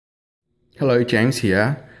Hello, James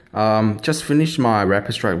here. Just finished my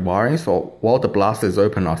Rapidstrike wiring, so while the blaster is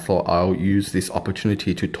open, I thought I'll use this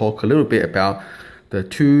opportunity to talk a little bit about the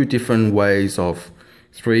two different ways of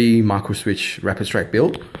 3 microswitch Rapidstrike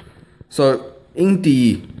build. So in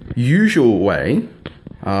the usual way,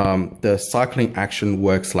 the cycling action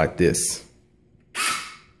works like this.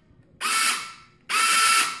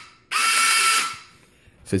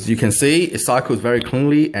 So as you can see, it cycles very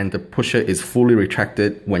cleanly and the pusher is fully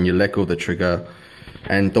retracted when you let go of the trigger.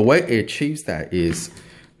 And the way it achieves that is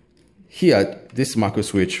here, this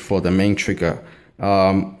microswitch for the main trigger.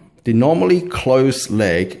 The normally closed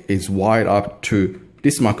leg is wired up to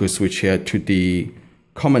this microswitch here to the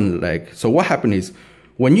common leg. So what happens is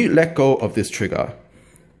when you let go of this trigger,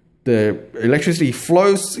 the electricity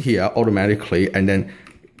flows here automatically, and then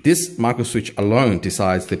this microswitch alone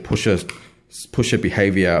decides the pusher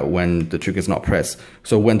behavior when the trigger is not pressed.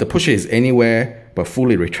 So when the pusher is anywhere but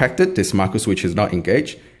fully retracted, this microswitch is not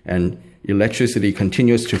engaged, and electricity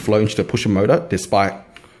continues to flow into the pusher motor despite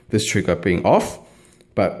this trigger being off.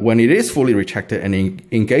 But when it is fully retracted and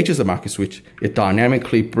engages the microswitch, it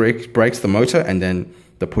dynamically breaks the motor, and then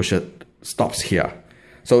the pusher stops here.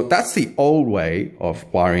 So that's the old way of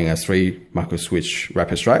wiring a 3 microswitch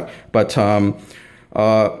Rapidstrike. But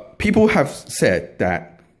people have said that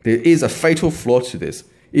there is a fatal flaw to this.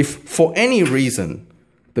 If for any reason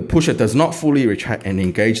the pusher does not fully retract and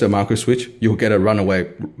engage the microswitch, you'll get a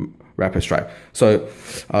runaway Rapidstrike. So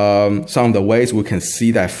some of the ways we can see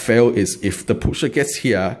that fail is if the pusher gets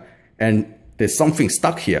here and there's something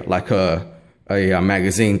stuck here, like a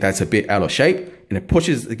magazine that's a bit out of shape, and it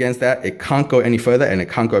pushes against that, it can't go any further and it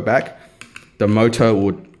can't go back, the motor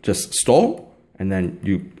would just stall, and then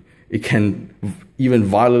it can even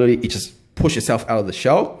violently, it just push itself out of the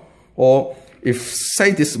shell. Or if,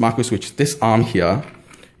 say, this microswitch, this arm here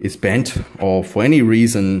is bent, or for any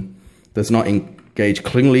reason does not engage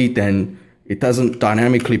cleanly, then it doesn't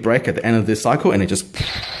dynamically break at the end of this cycle, and it just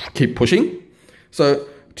keep pushing. So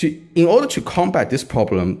in order to combat this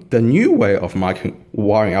problem, the new way of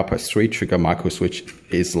wiring up a 3 trigger microswitch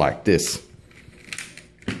is like this.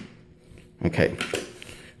 Okay,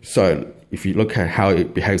 so if you look at how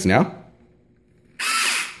it behaves now,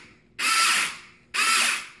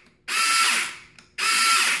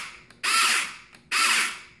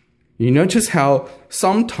 you notice how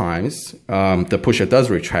sometimes the pusher does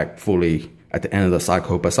retract fully at the end of the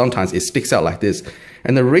cycle, but sometimes it sticks out like this.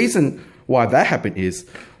 And the reason why that happened is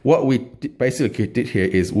what we basically did here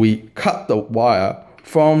is we cut the wire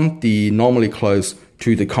from the normally closed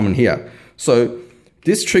to the common here. So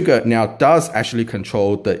this trigger now does actually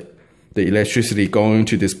control the electricity going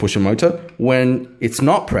to this pusher motor. When it's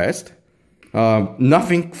not pressed,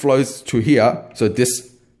 nothing flows to here, so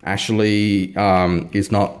this actually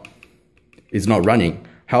is not running.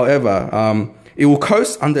 However, it will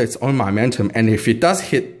coast under its own momentum, and if it does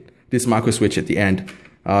hit this microswitch at the end,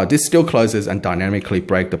 this still closes and dynamically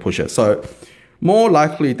break the pusher. So more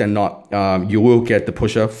likely than not, you will get the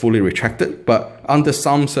pusher fully retracted, but under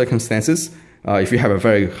some circumstances, if you have a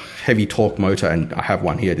very heavy torque motor, and I have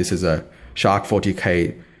one here, this is a Shark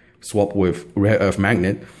 40K swap with rare earth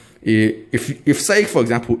magnet. If say, for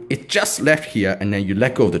example, it just left here and then you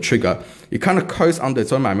let go of the trigger, it kind of coasts under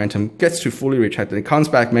its own momentum, gets to fully retracted, it comes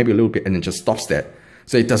back maybe a little bit and then just stops there.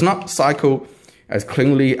 So it does not cycle as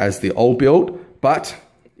cleanly as the old build, but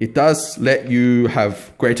it does let you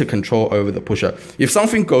have greater control over the pusher. If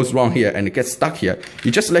something goes wrong here and it gets stuck here,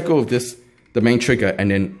 you just let go of the main trigger,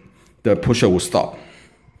 and then the pusher will stop.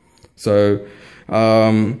 So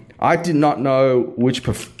I did not know which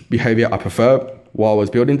behavior I prefer while I was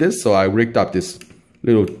building this, so I rigged up this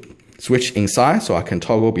little switch inside so I can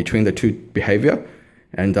toggle between the 2 behavior,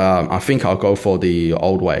 and I think I'll go for the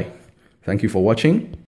old way. Thank you for watching.